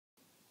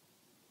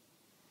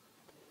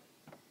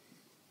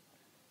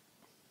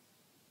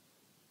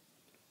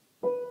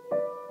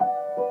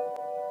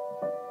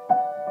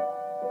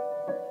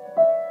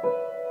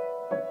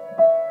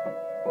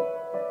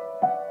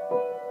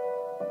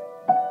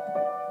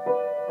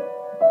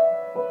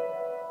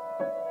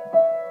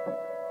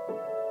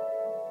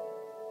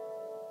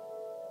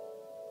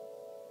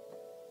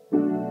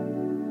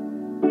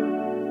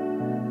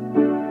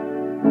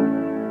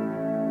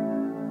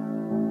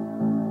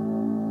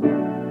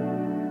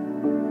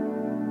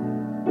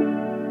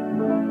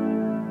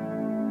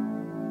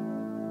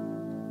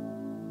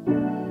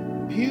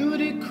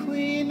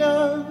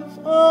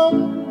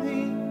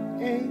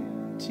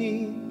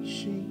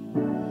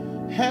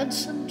had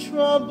some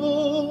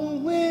trouble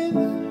with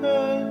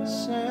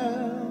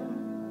herself.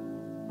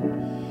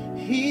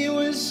 He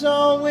was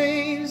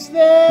always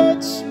there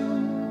to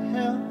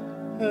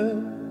help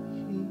her.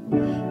 He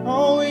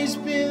always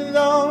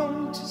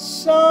belonged to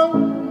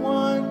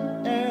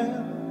someone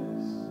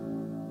else.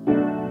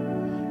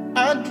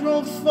 I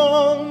drove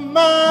for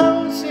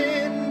miles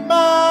and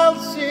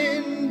miles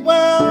and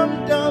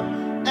wound up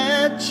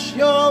at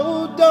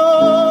your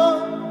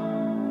door.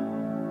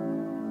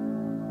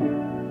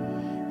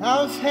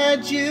 I've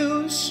had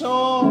you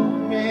so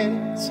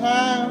many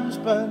times,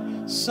 but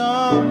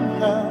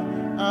somehow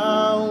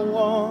I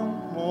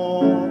want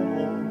more.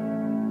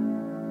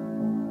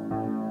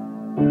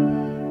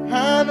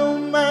 I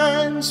don't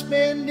mind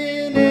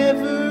spending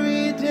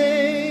every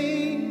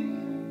day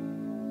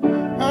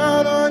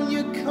out on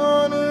your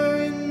corner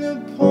in the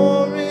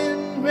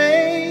pouring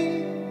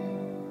rain.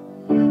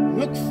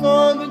 Look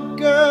for the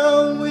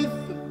girl with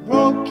the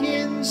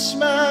broken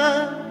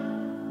smile.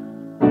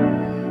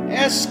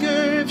 Ask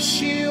her if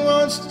she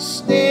wants to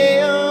stay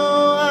a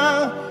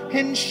while,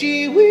 and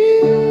she will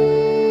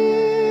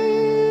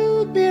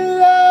be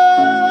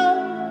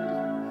loved.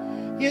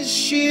 Yes,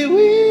 she will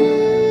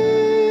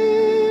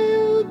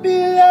be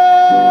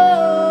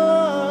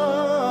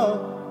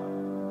loved.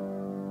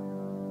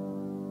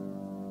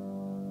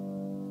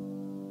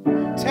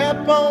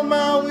 Tap on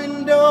my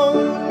window,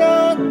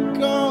 knock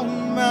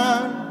on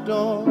my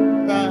door.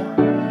 I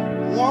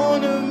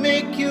wanna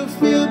make you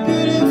feel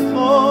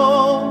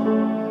beautiful.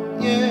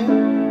 Yeah,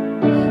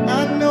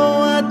 I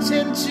know I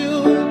tend to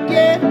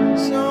get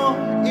so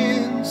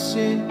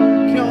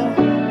insecure.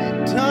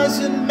 It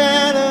doesn't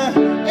matter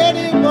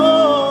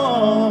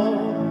anymore.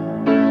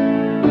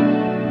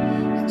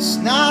 It's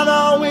not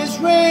always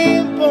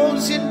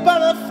rainbows and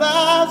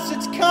butterflies.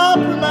 It's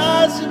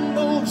compromise that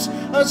moves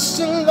us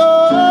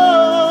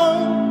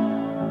along.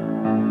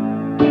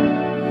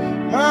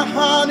 My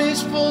heart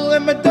is full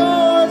and my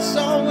door's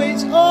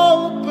always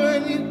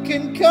open. You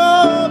can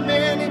come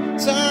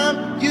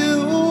anytime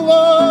you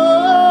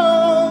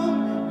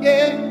want.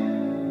 Yeah,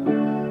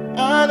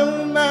 I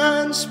don't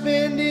mind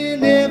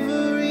spending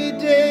every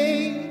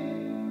day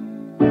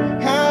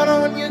out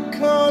on your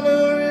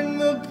corner in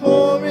the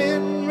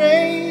pouring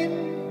rain.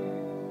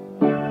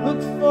 Look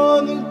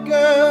for the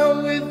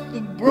girl with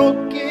the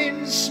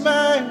broken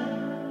smile.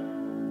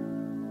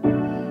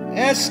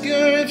 Ask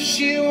her if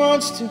she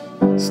wants to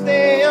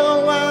stay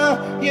a while.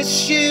 Yes,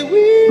 she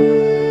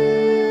will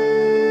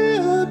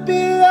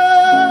be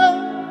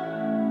loved.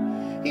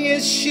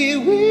 Yes, she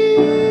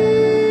will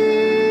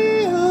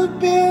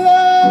be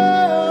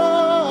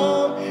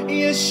loved.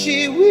 Yes,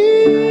 she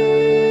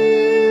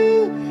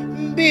will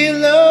be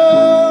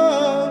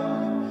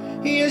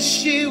loved. Yes,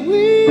 she will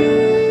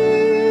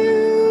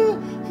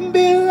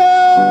be loved.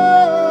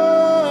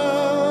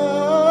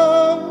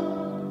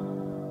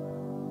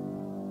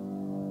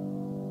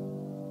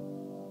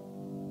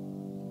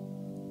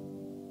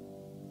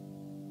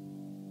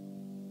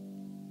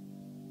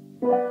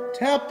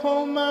 Tap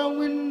on my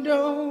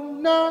window,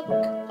 knock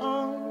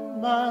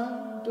on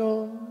my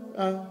door.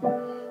 I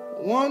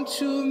want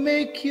to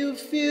make you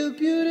feel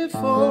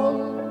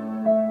beautiful.